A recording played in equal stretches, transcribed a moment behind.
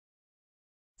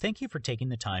Thank you for taking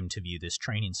the time to view this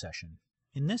training session.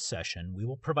 In this session, we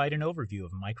will provide an overview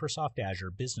of Microsoft Azure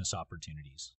business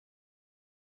opportunities.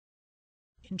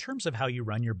 In terms of how you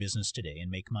run your business today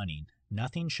and make money,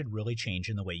 nothing should really change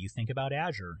in the way you think about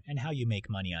Azure and how you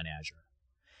make money on Azure.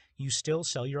 You still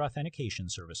sell your authentication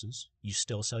services. You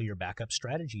still sell your backup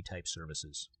strategy type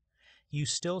services. You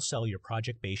still sell your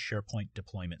project-based SharePoint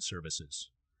deployment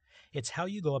services. It's how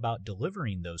you go about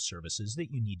delivering those services that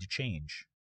you need to change.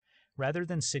 Rather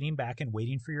than sitting back and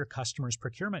waiting for your customer's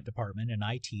procurement department and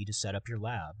IT to set up your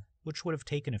lab, which would have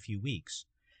taken a few weeks,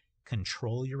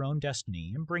 control your own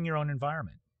destiny and bring your own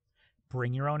environment.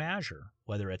 Bring your own Azure,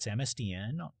 whether it's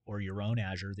MSDN or your own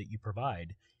Azure that you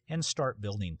provide, and start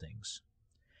building things.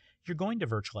 You're going to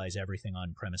virtualize everything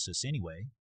on premises anyway.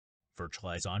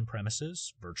 Virtualize on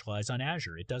premises, virtualize on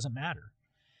Azure, it doesn't matter.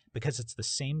 Because it's the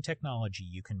same technology,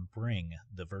 you can bring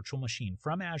the virtual machine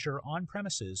from Azure on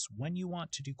premises when you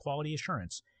want to do quality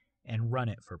assurance and run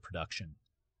it for production.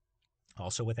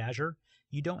 Also with Azure,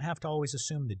 you don't have to always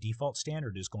assume the default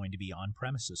standard is going to be on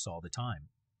premises all the time.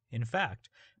 In fact,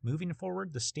 moving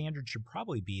forward, the standard should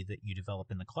probably be that you develop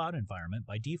in the cloud environment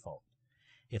by default.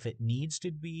 If it needs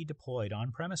to be deployed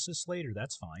on premises later,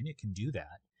 that's fine, it can do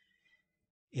that.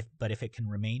 But if it can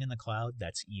remain in the cloud,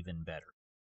 that's even better.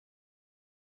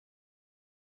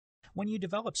 When you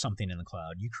develop something in the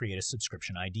cloud, you create a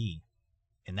subscription ID.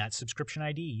 In that subscription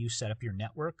ID, you set up your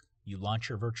network, you launch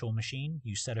your virtual machine,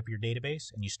 you set up your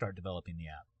database, and you start developing the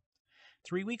app.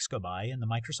 3 weeks go by, and the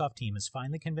Microsoft team has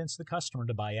finally convinced the customer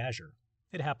to buy Azure.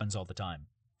 It happens all the time.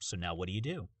 So now what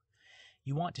do?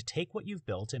 You want to take what you've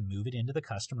built and move it into the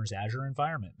customer's Azure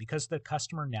environment because the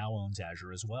customer now owns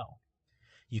Azure as well.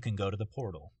 You can go to the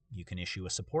portal. You can issue a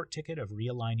support ticket of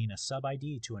realigning a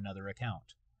sub-ID to another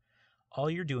account. All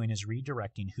you're doing is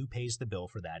redirecting who pays the bill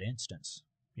for that instance.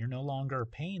 You're no longer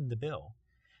paying the bill.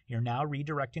 You're now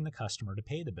redirecting the customer to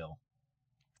pay the bill.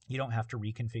 You don't have to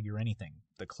reconfigure anything.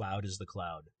 The cloud is the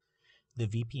cloud. The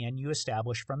VPN you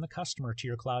establish from the customer to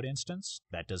your cloud instance,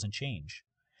 that doesn't change.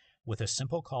 With a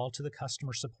simple call to the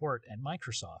customer support at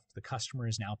Microsoft, the customer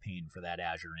is now paying for that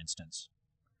Azure instance.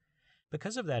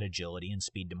 Because of that agility and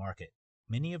speed to market,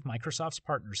 many of Microsoft's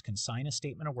partners can sign a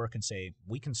statement of work and say,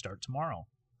 "We can start tomorrow."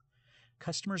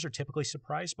 Customers are typically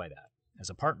surprised by that. As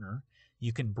a partner,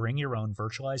 you can bring your own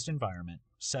virtualized environment,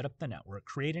 set up the network,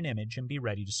 create an image, and be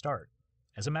ready to start.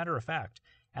 As a matter of fact,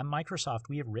 at Microsoft,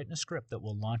 we have written a script that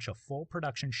will launch a full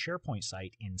production SharePoint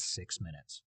site in 6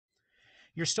 minutes.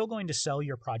 You're still going to sell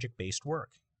your project-based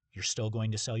work. You're still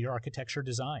going to sell your architecture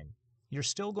design. You're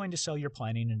still going to sell your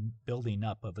planning and building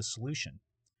up of a solution.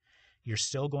 You're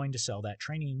still going to sell that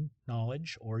training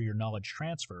knowledge or your knowledge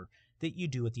transfer that you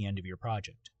do at the end of your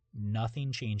project.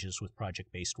 Nothing changes with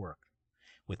project-based work.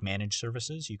 With managed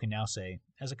services, you can now say,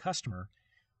 as a customer,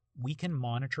 we can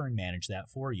monitor and manage that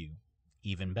for you.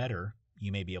 Even better,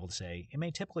 you may be able to say, it may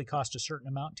typically cost a certain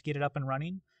amount to get it up and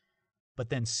running, but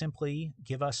then simply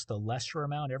give us the lesser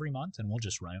amount every month and we'll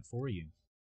just run it for you.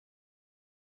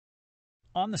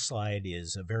 On the slide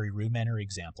is a very rudimentary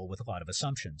example with a lot of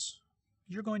assumptions.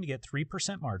 You're going to get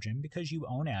 3% margin because you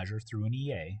own Azure through an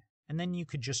EA, and then you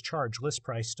could just charge list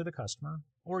price to the customer,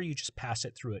 or you just pass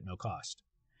it through at no cost.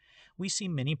 We see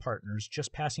many partners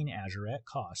just passing Azure at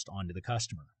cost on to the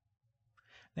customer.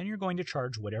 Then you're going to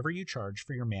charge whatever you charge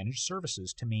for your managed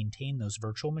services to maintain those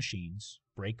virtual machines,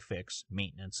 break fix,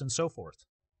 maintenance, and so forth.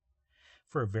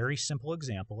 For a very simple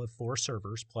example of 4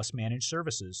 servers plus managed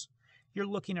services, you're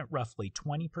looking at roughly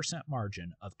 20%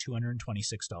 margin of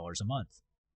 $226 a month.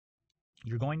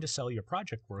 You're going to sell your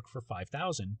project work for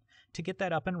 $5,000 to get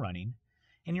that up and running,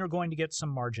 and you're going to get some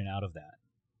margin out of that.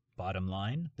 Bottom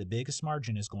line, the biggest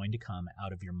margin is going to come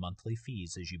out of your monthly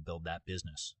fees as you build that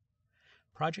business.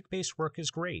 Project-based work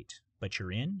is great, but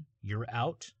you're in, you're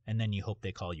out, and then you hope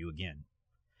they call you again.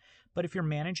 But if you're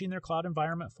managing their cloud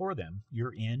environment for them,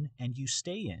 you're in and you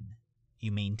stay in.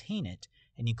 You maintain it,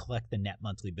 and you collect the net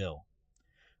monthly bill.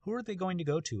 Who are they going to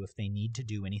go to if they need to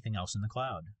do anything else in the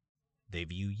cloud? They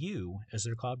view you as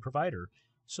their cloud provider,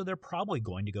 so they're probably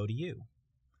going to go to you.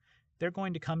 They're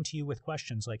going to come to you with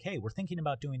questions like, hey, we're thinking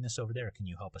about doing this over there. Can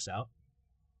you help us out?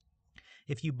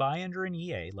 If you buy under an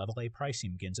EA, level A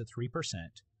pricing begins at 3%,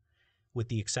 with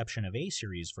the exception of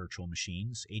A-series virtual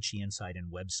machines, HD Insight,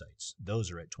 and websites. Those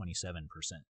are at 27%.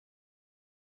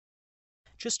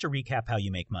 Just to recap how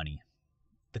you make money.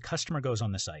 The customer goes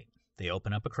on the site. They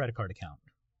open up a credit card account.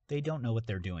 They don't know what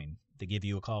they're doing. They give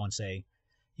you a call and say,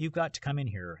 you've got to come in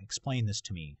here, explain this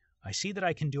to me. I see that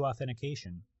I can do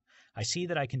authentication. I see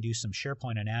that I can do some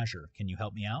SharePoint and Azure. Can you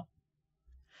help me out?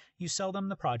 You sell them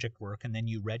the project work and then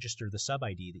you register the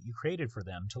sub-ID that you created for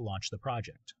them to launch the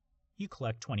project. You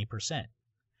collect 20%.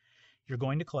 You're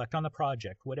going to collect on the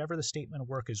project whatever the statement of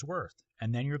work is worth,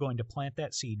 and then you're going to plant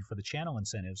that seed for the channel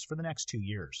incentives for the next 2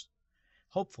 years.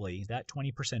 Hopefully, that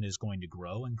 20% is going to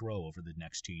grow and grow over the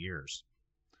next 2 years.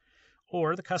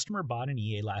 Or the customer bought an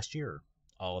EA last year.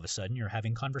 All of a sudden, you're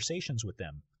having conversations with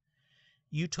them.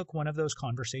 You took one of those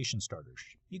conversation starters.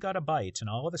 You got a bite, and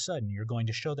all of a sudden, you're going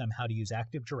to show them how to use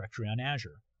Active Directory on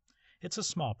Azure. It's a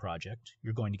small project.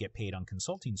 You're going to get paid on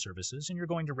consulting services, and you're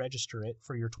going to register it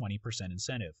for your 20%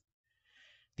 incentive.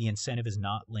 The incentive is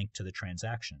not linked to the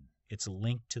transaction. It's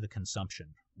linked to the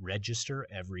consumption. Register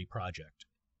every project.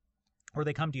 Or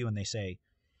they come to you and they say,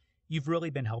 "You've really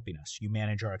been helping us. You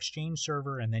manage our Exchange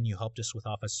server, and then you helped us with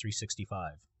Office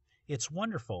 365. It's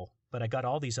wonderful, but I got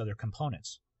all these other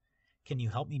components. Can you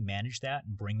help me manage that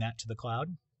and bring that to the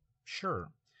cloud?"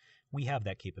 Sure. We have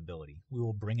that capability. We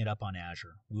will bring it up on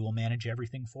Azure. We will manage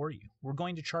everything for you. We're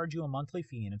going to charge you a monthly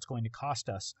fee, and it's going to cost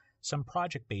us some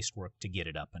project-based work to get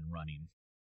it up and running.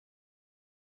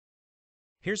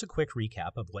 Here's a quick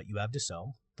recap of what you have to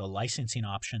sell, the licensing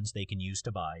options they can use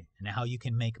to buy, and how you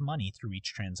can make money through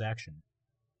each transaction.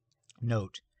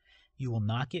 Note, you will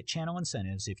not get channel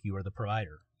incentives if you are the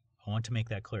provider. I want to make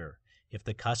that clear. If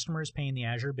the customer is paying the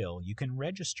Azure bill, you can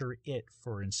register it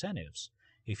for incentives.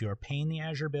 If you are paying the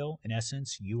Azure bill, in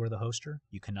essence, you are the hoster,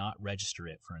 you cannot register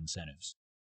it for incentives.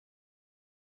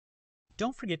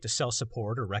 Don't forget to sell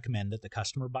support or recommend that the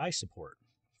customer buy support.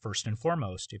 First and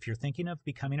foremost, if you're thinking of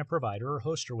becoming a provider or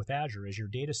hoster with Azure as your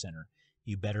data center,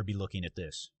 you better be looking at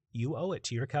this. You owe it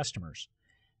to your customers.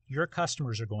 Your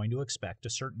customers are going to expect a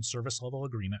certain service level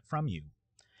agreement from you.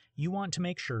 You want to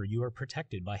make sure you are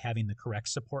protected by having the correct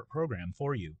support program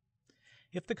for you.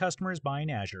 If the customer is buying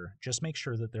Azure, just make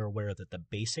sure that they're aware that the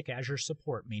basic Azure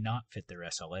support may not fit their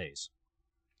SLAs.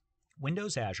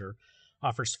 Windows Azure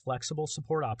offers flexible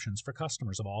support options for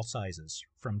customers of all sizes,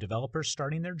 from developers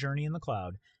starting their journey in the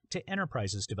cloud to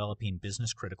enterprises developing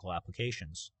business-critical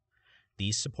applications.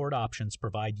 These support options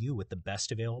provide you with the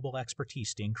best available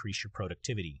expertise to increase your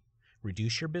productivity,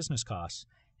 reduce your business costs,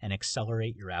 and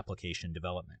accelerate your application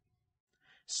development.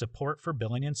 Support for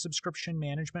billing and subscription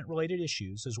management-related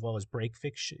issues, as well as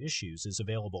break-fix issues, is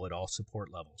available at all support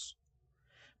levels.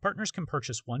 Partners can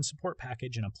purchase one support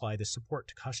package and apply the support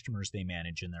to customers they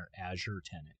manage in their Azure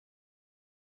tenant.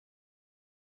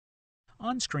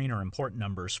 On screen are important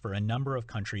numbers for a number of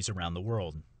countries around the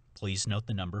world. Please note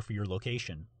the number for your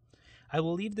location. I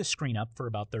will leave the screen up for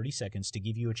about 30 seconds to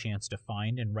give you a chance to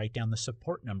find and write down the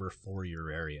support number for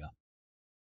your area.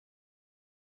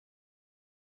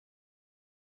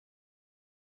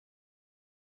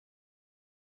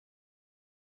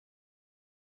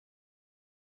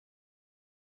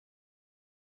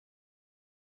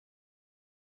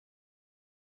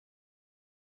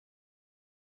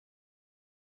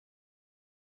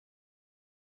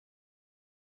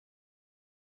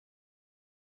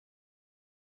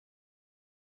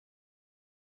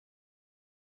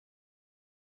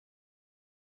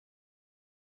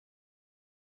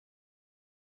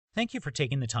 Thank you for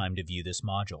taking the time to view this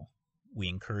module. We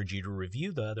encourage you to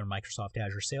review the other Microsoft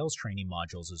Azure sales training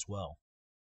modules as well.